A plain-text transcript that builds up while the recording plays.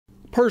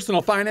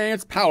Personal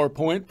Finance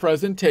PowerPoint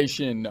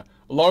presentation.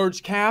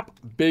 Large cap,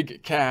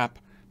 big cap.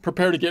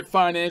 Prepare to get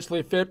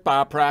financially fit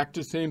by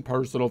practicing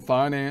personal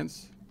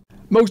finance.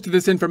 Most of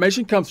this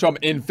information comes from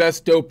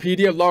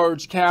Investopedia,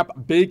 large cap,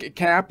 big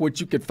cap,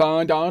 which you could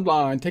find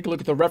online. Take a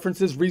look at the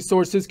references,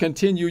 resources,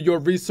 continue your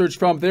research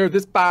from there.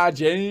 This by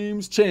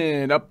James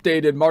Chen,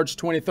 updated March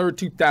 23rd,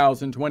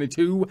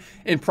 2022.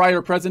 In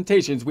prior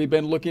presentations, we've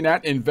been looking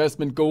at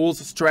investment goals,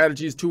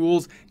 strategies,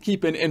 tools,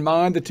 keeping in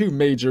mind the two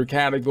major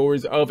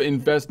categories of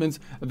investments,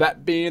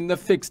 that being the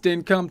fixed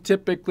income,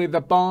 typically the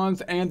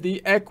bonds, and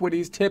the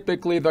equities,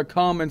 typically the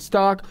common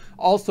stock.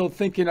 Also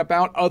thinking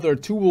about other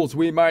tools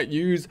we might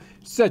use,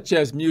 such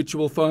as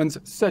mutual funds,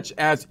 such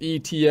as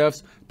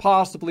ETFs,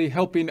 possibly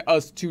helping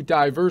us to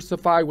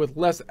diversify with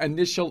less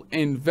initial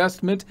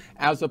investment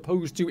as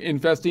opposed to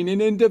investing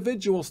in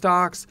individual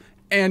stocks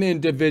and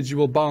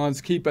individual bonds.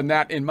 Keeping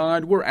that in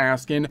mind, we're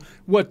asking,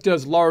 what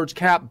does large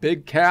cap,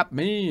 big cap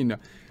mean?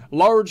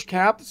 Large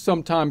cap,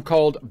 sometimes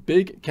called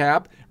big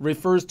cap,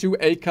 refers to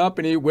a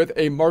company with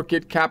a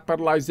market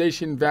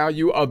capitalization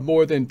value of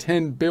more than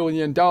 $10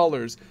 billion.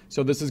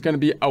 So this is going to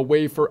be a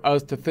way for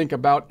us to think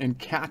about and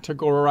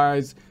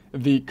categorize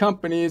the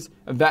companies.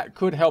 That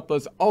could help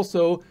us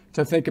also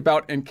to think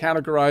about and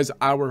categorize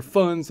our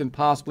funds and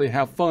possibly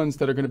have funds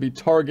that are going to be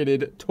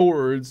targeted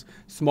towards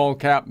small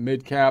cap,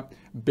 mid cap,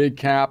 big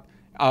cap,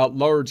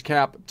 large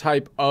cap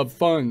type of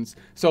funds.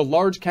 So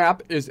large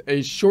cap is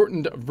a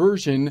shortened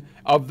version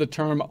of the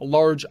term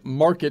large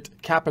market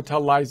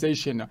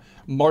capitalization.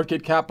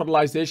 Market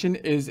capitalization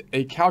is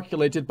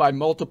calculated by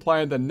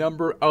multiplying the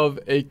number of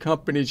a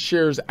company's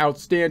shares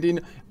outstanding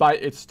by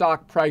its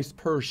stock price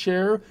per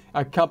share.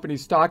 A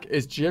company's stock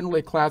is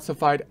generally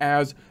classified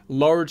as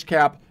large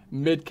cap,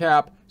 mid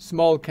cap,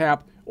 small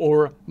cap,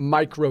 or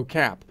micro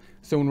cap.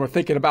 So when we're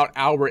thinking about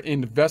our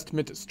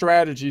investment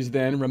strategies,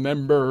 then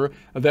remember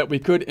that we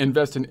could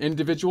invest in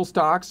individual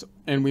stocks,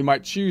 and we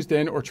might choose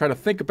then or try to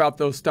think about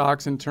those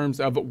stocks in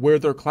terms of where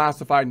they're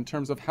classified, in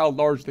terms of how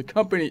large the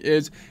company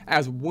is,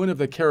 as one of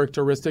the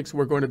characteristics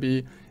we're going to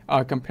be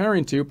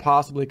comparing to,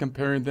 possibly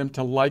comparing them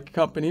to like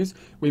companies.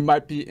 We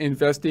might be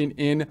investing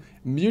in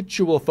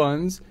mutual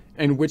funds,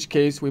 in which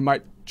case we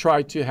might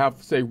try to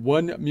have, say,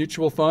 one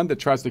mutual fund that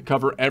tries to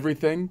cover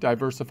everything,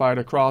 diversified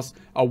across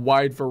a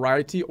wide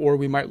variety, or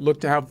we might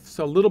look to have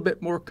a little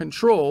bit more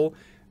control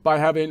by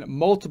having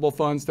multiple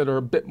funds that are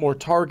a bit more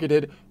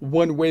targeted.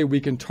 One way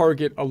we can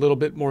target a little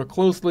bit more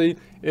closely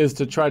is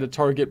to try to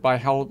target by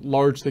how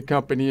large the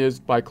company is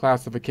by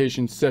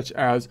classifications such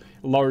as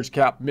large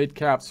cap, mid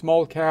cap,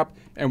 small cap,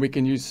 and we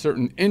can use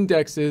certain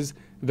indexes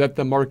that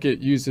the market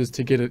uses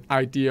to get an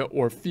idea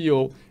or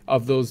feel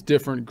of those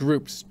different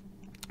groups.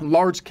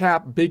 Large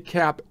cap, big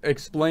cap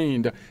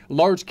explained.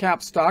 Large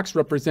cap stocks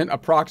represent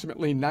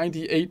approximately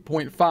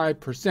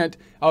 98.5%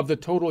 of the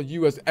total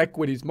U.S.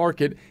 equities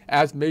market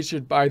as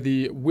measured by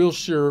the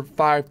Wilshire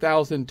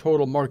 5000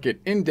 Total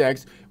Market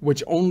Index,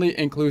 which only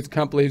includes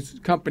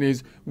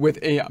companies with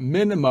a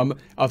minimum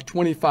of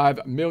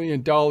 $25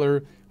 million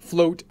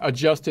float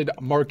adjusted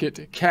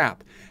market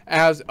cap.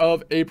 As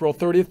of April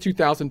 30th,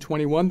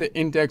 2021, the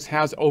index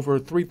has over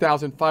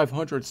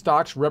 3,500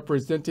 stocks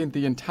representing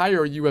the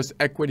entire U.S.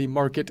 equity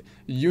market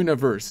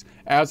universe.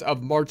 As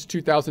of March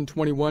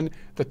 2021,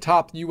 the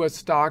top U.S.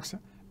 stocks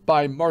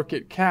by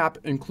market cap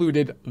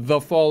included the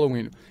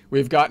following.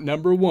 We've got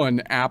number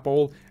 1,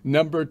 Apple;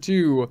 number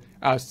 2,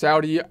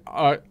 Saudi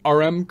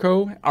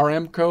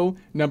Aramco;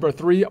 number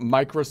 3,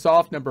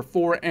 Microsoft; number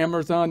 4,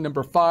 Amazon;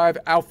 number 5,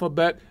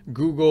 Alphabet,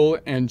 Google,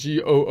 and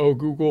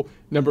Google;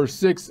 number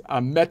 6,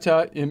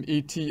 Meta,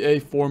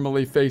 META,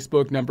 formerly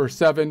Facebook; number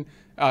 7,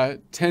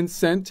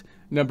 Tencent;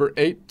 number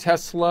 8,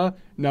 Tesla;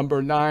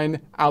 number 9,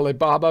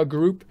 Alibaba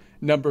Group;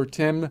 number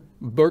 10,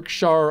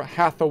 Berkshire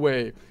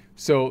Hathaway.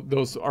 So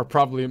those are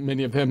probably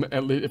many of them,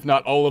 at least, if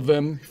not all of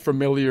them,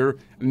 familiar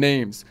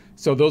names.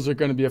 So those are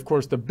going to be, of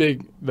course, the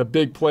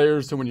big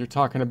players. So when you're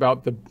talking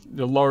about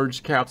the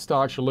large cap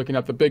stocks, you're looking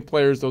at the big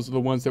players. Those are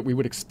the ones that we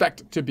would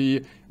expect to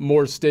be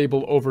more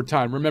stable over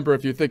time. Remember,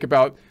 if you think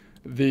about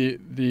the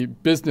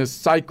business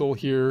cycle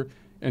here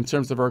in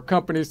terms of our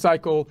company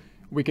cycle,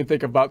 we can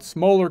think about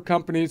smaller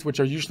companies, which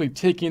are usually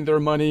taking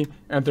their money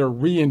and they're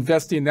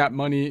reinvesting that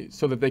money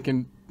so that they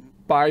can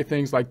buy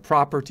things like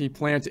property,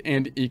 plant,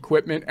 and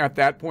equipment at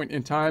that point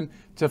in time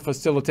to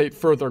facilitate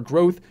further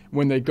growth.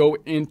 When they go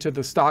into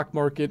the stock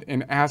market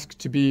and ask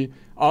to be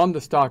on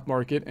the stock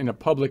market in a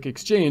public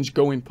exchange,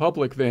 going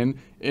public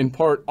then in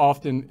part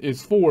often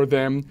is for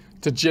them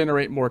to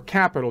generate more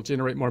capital,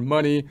 generate more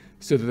money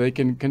so that they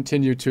can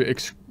continue to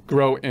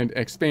grow and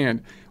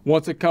expand.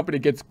 Once a company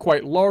gets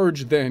quite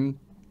large, then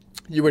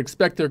you would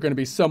expect they're going to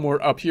be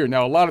somewhere up here.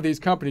 Now, a lot of these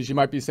companies, you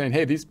might be saying,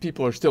 hey, these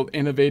people are still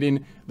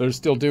innovating, they're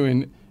still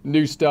doing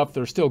new stuff,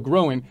 they're still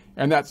growing,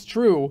 and that's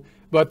true,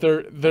 but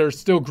they're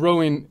still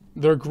growing.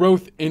 Their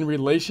growth in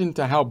relation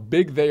to how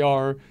big they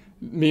are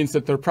means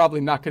that they're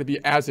probably not going to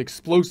be as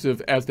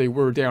explosive as they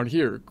were down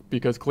here,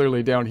 because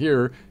clearly down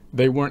here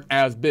they weren't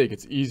as big.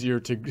 It's easier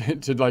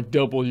to like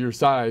double your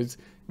size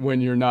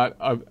when you're not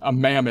a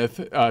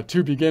mammoth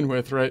to begin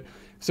with, right?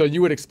 So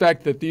you would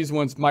expect that these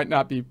ones might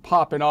not be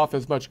popping off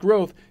as much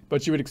growth,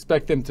 but you would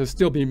expect them to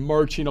still be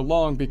marching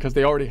along because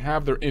they already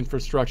have their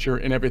infrastructure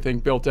and everything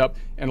built up.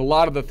 And a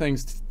lot of the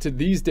things to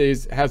these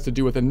days has to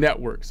do with a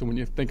network. So when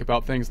you think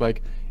about things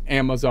like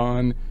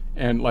Amazon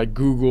and like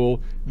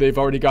Google, they've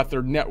already got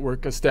their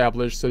network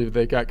established. So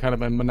they got kind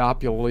of a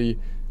monopoly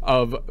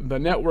of the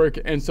network.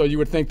 And so you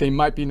would think they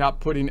might be not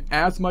putting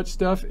as much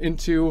stuff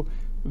into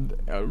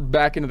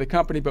back into the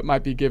company, but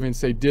might be giving,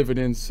 say,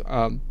 dividends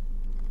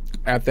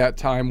at that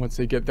time once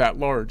they get that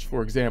large,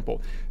 for example.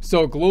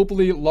 So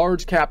globally,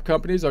 large cap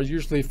companies are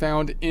usually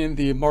found in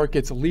the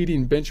market's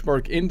leading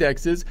benchmark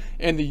indexes.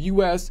 In the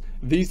US,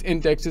 these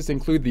indexes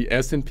include the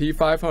S&P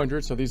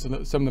 500, so these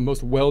are some of the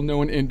most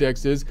well-known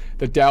indexes,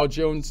 the Dow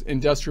Jones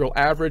Industrial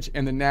Average,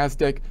 and the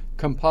NASDAQ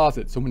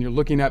Composite. So when you're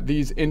looking at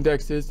these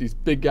indexes, these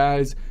big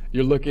guys,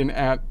 you're looking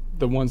at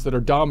the ones that are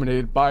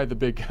dominated by the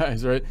big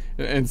guys, right?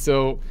 And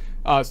so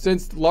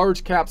since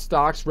large cap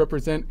stocks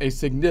represent a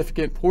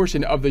significant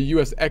portion of the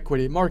U.S.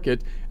 equity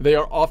market, they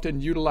are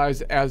often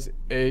utilized as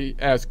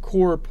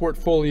core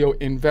portfolio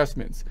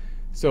investments.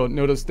 So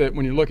notice that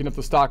when you're looking at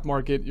the stock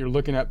market, you're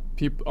looking at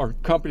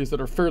companies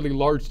that are fairly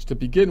large to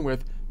begin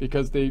with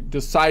because they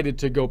decided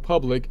to go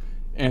public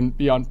and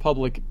be on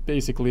public,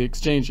 basically,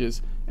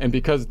 exchanges. And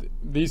because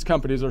these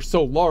companies are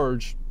so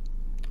large,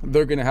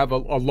 they're going to have a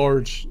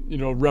large,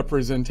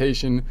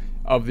 representation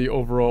of the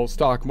overall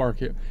stock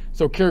market.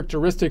 So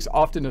characteristics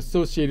often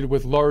associated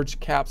with large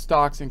cap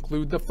stocks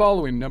include the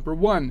following. Number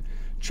one,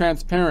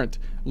 transparent.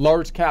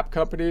 Large cap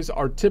companies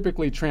are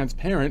typically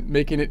transparent,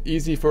 making it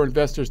easy for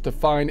investors to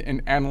find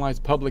and analyze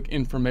public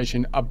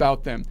information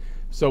about them.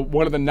 So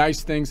one of the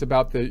nice things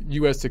about the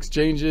US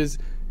exchanges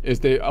is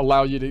they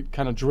allow you to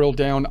kind of drill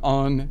down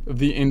on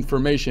the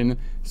information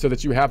so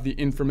that you have the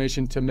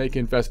information to make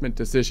investment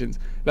decisions.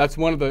 That's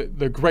one of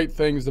the great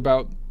things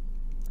about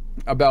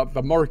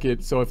the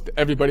market. So if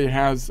everybody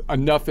has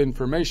enough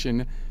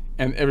information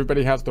and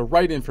everybody has the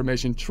right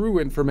information, true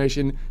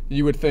information,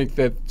 you would think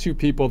that two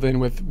people then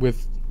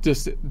with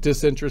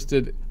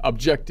disinterested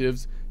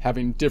objectives,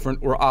 having different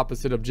or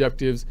opposite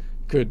objectives,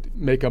 could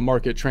make a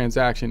market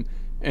transaction.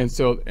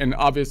 And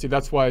obviously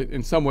that's why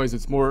in some ways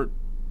it's more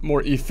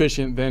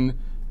efficient than,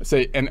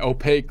 say, an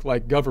opaque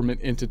like government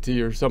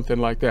entity or something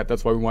like that.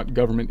 That's why we want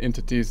government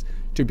entities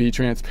to be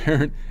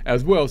transparent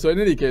as well. So in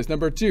any case,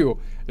 number two,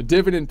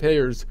 dividend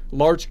payers.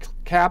 Large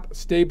cap,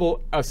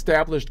 stable,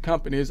 established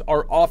companies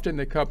are often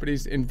the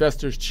companies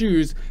investors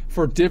choose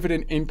for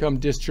dividend income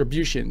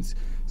distributions.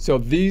 So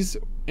these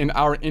in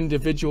our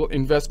individual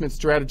investment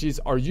strategies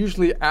are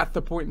usually at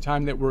the point in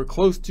time that we're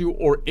close to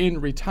or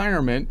in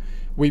retirement.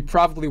 We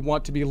probably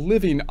want to be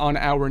living on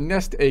our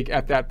nest egg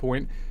at that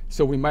point.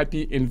 So we might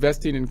be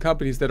investing in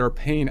companies that are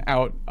paying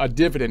out a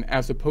dividend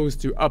as opposed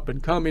to up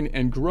and coming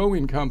and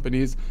growing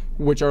companies,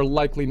 which are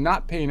likely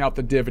not paying out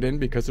the dividend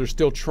because they're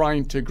still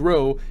trying to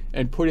grow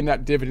and putting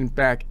that dividend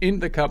back in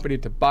the company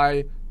to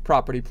buy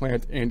property,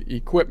 plant, and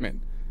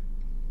equipment.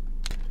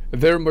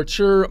 Their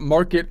mature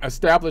market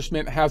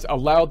establishment has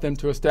allowed them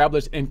to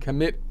establish and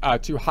commit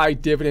to high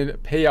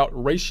dividend payout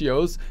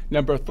ratios.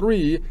 Number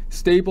three,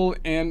 stable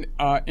and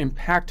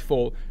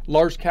impactful.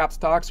 Large cap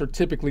stocks are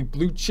typically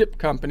blue chip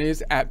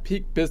companies at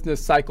peak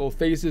business cycle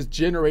phases,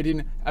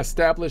 generating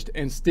established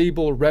and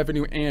stable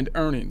revenue and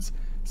earnings.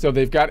 So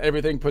they've got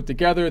everything put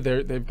together.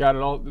 They've got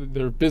it all,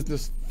 their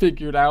business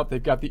figured out.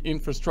 They've got the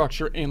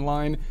infrastructure in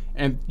line,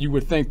 and you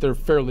would think they're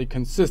fairly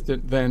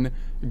consistent then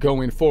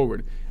going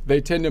forward. They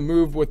tend to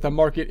move with the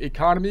market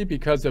economy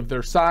because of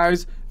their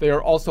size. They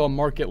are also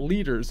market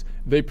leaders.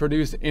 They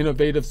produce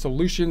innovative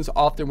solutions,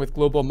 often with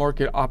global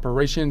market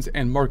operations,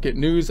 and market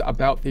news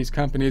about these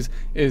companies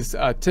is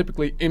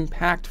typically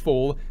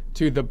impactful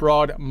to the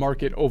broad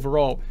market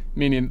overall,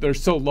 meaning they're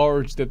so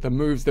large that the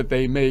moves that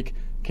they make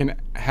can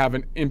have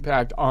an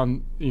impact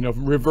on,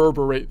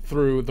 reverberate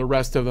through the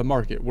rest of the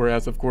market.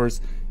 Whereas, of course,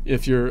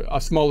 if you're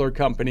a smaller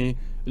company,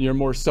 you're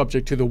more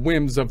subject to the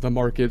whims of the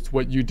markets.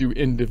 What you do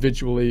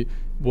individually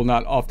will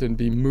not often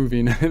be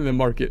moving in the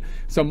market.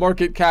 So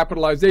market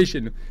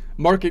capitalization.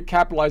 Market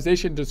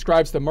capitalization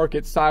describes the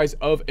market size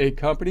of a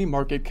company.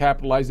 Market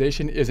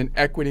capitalization is an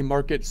equity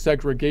market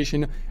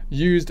segregation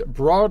used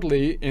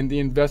broadly in the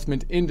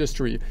investment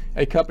industry.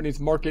 A company's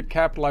market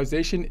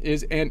capitalization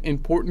is an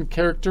important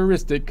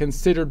characteristic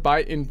considered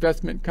by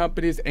investment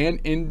companies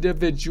and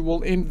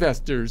individual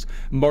investors.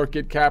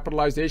 Market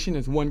capitalization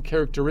is one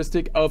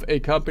characteristic of a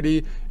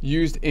company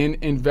used in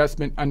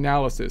investment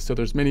analysis. So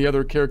there's many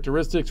other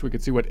characteristics. We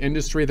could see what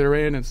industry they're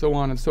in and so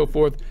on and so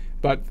forth.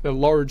 But the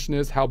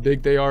largeness, how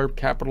big they are,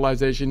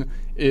 capitalization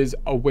is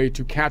a way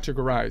to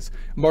categorize.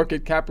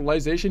 Market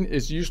capitalization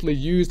is usually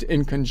used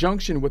in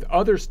conjunction with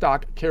other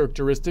stock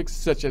characteristics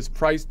such as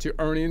price to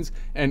earnings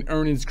and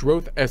earnings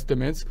growth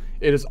estimates.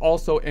 It is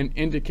also an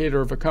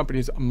indicator of a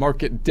company's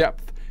market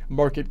depth.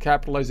 Market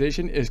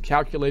capitalization is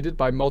calculated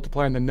by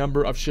multiplying the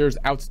number of shares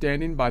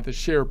outstanding by the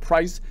share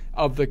price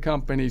of the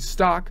company's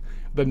stock.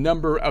 The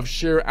number of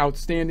shares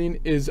outstanding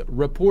is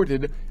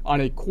reported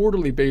on a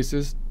quarterly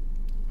basis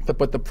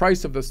But the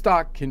price of the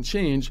stock can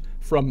change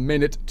from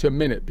minute to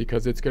minute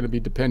because it's going to be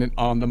dependent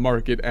on the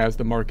market as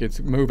the market's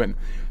moving.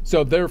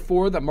 So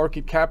therefore, the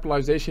market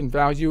capitalization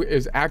value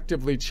is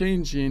actively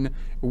changing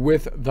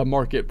with the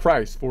market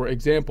price. For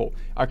example,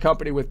 a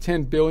company with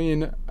 10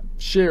 billion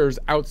shares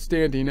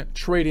outstanding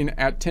trading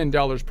at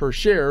 $10 per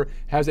share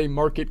has a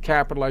market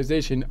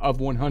capitalization of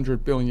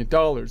 $100 billion.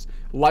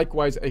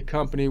 Likewise, a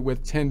company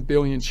with 10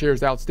 billion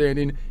shares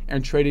outstanding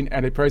and trading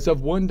at a price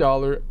of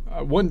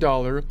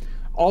 $1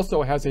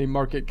 also has a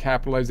market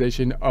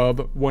capitalization of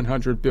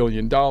 $100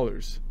 billion.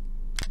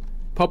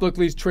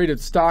 Publicly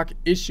traded stock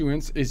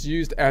issuance is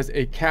used as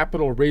a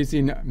capital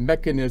raising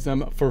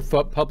mechanism for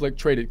public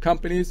traded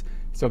companies.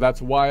 So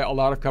that's why a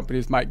lot of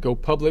companies might go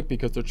public,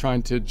 because they're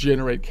trying to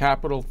generate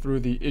capital through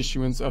the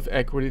issuance of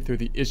equity, through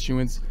the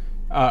issuance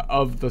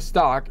of the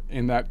stock,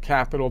 and that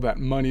capital, that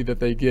money that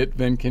they get,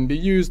 then can be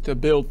used to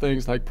build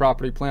things like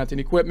property, plant, and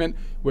equipment,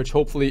 which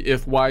hopefully,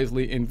 if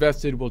wisely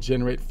invested, will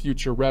generate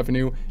future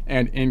revenue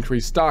and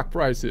increase stock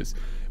prices.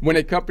 When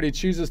a company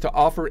chooses to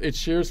offer its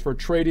shares for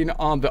trading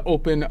on the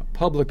open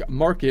public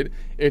market,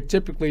 it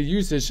typically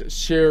uses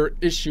share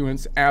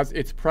issuance as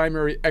its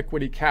primary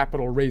equity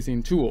capital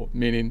raising tool,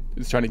 meaning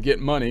it's trying to get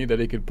money that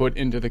it could put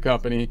into the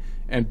company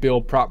and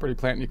build property,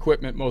 plant, and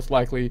equipment, most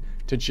likely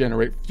to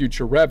generate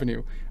future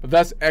revenue.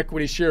 Thus,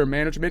 equity share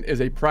management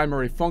is a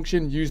primary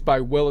function used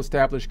by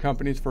well-established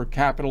companies for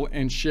capital,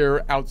 and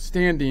share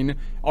outstanding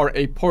are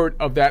a part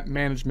of that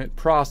management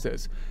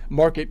process.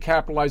 Market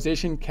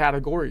capitalization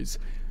categories.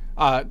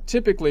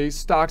 Typically,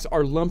 stocks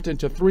are lumped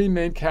into three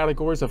main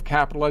categories of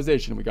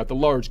capitalization. We got the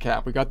large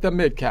cap, we got the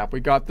mid cap, we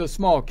got the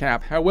small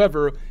cap.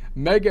 However,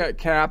 mega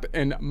cap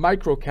and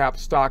micro cap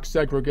stock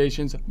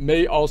segregations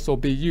may also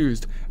be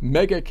used.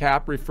 Mega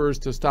cap refers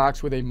to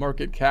stocks with a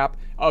market cap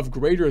of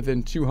greater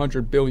than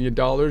 $200 billion.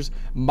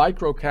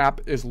 Micro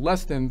cap is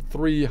less than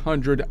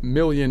 $300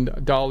 million.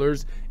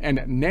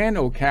 And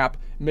nano cap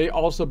may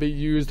also be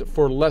used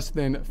for less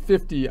than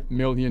 $50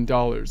 million.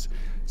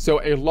 So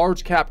a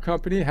large cap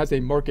company has a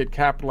market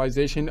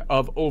capitalization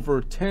of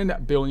over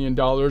 $10 billion.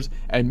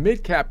 A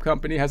mid cap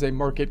company has a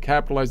market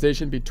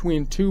capitalization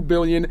between $2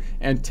 billion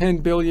and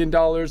 $10 billion.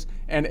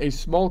 And a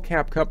small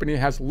cap company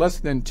has less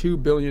than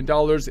 $2 billion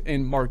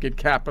in market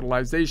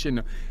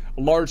capitalization.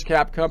 Large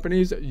cap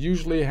companies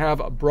usually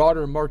have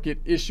broader market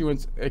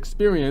issuance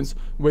experience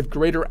with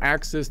greater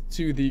access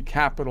to the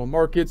capital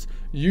markets.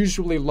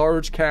 Usually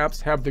large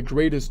caps have the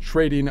greatest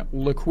trading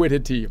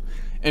liquidity.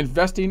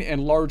 Investing in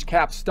large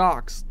cap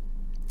stocks.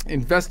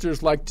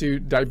 Investors like to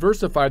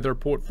diversify their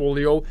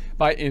portfolio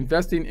by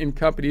investing in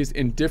companies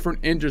in different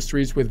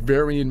industries with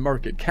varying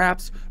market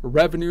caps,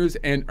 revenues,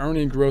 and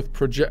earning growth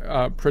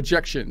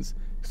projections.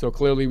 So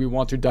clearly we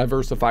want to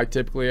diversify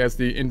typically as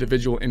the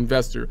individual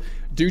investor.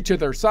 Due to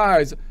their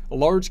size,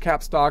 large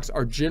cap stocks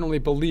are generally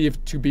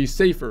believed to be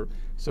safer.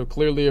 So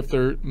clearly if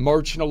they're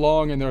marching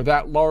along and they're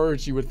that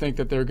large, you would think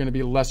that they're going to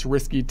be less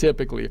risky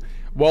typically.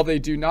 While they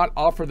do not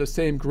offer the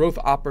same growth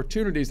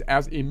opportunities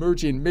as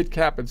emerging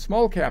mid-cap and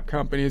small-cap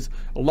companies,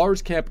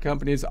 large cap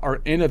companies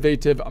are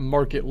innovative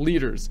market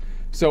leaders.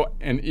 So,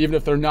 and even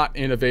if they're not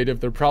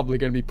innovative, they're probably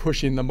going to be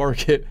pushing the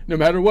market no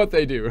matter what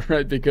they do,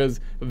 right? Because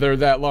they're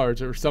that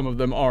large, or some of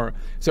them are.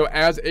 So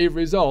as a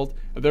result,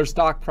 their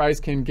stock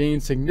price can gain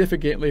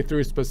significantly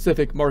through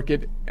specific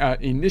market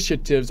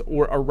initiatives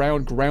or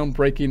around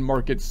groundbreaking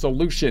market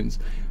solutions.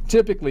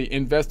 Typically,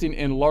 investing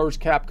in large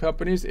cap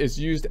companies is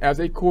used as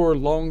a core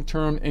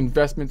long-term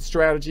investment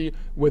strategy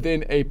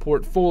within a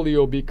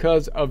portfolio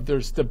because of their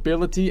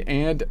stability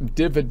and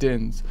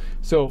dividends.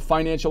 So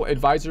financial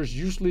advisors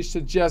usually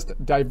suggest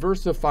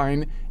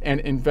diversifying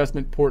an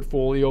investment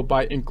portfolio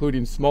by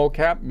including small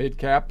cap, mid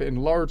cap,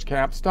 and large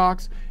cap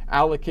stocks.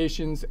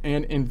 Allocations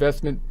and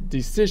investment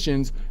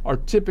decisions are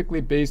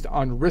typically based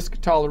on risk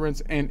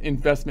tolerance and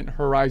investment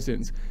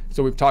horizons.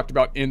 So we've talked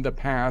about in the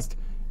past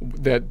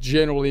that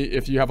generally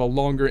if you have a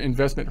longer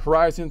investment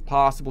horizon,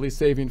 possibly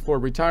saving for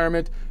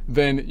retirement,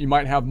 then you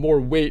might have more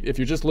weight. If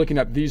you're just looking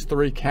at these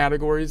three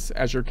categories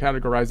as your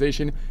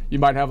categorization, you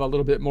might have a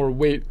little bit more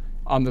weight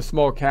on the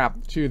small cap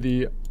to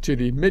the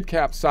mid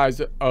cap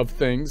size of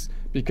things,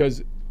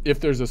 because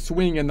if there's a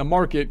swing in the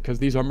market, because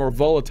these are more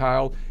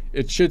volatile,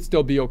 it should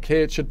still be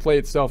okay. It should play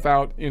itself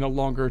out in a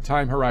longer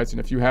time horizon.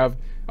 If you have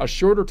a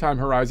shorter time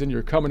horizon,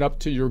 you're coming up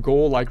to your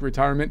goal like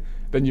retirement,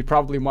 then you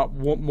probably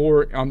want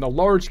more on the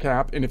large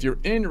cap. And if you're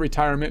in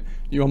retirement,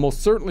 you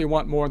almost certainly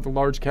want more on the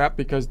large cap,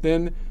 because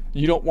then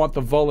you don't want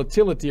the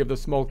volatility of the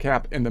small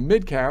cap and the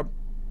mid cap,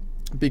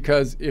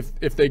 because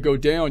if they go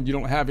down, you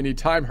don't have any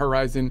time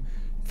horizon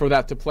for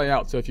that to play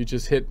out. So if you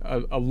just hit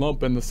a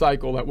lump in the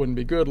cycle, that wouldn't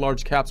be good.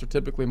 Large caps are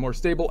typically more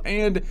stable.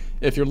 And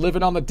if you're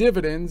living on the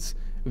dividends,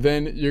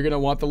 then you're going to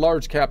want the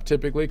large cap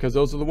typically, because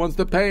those are the ones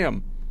that pay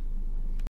them.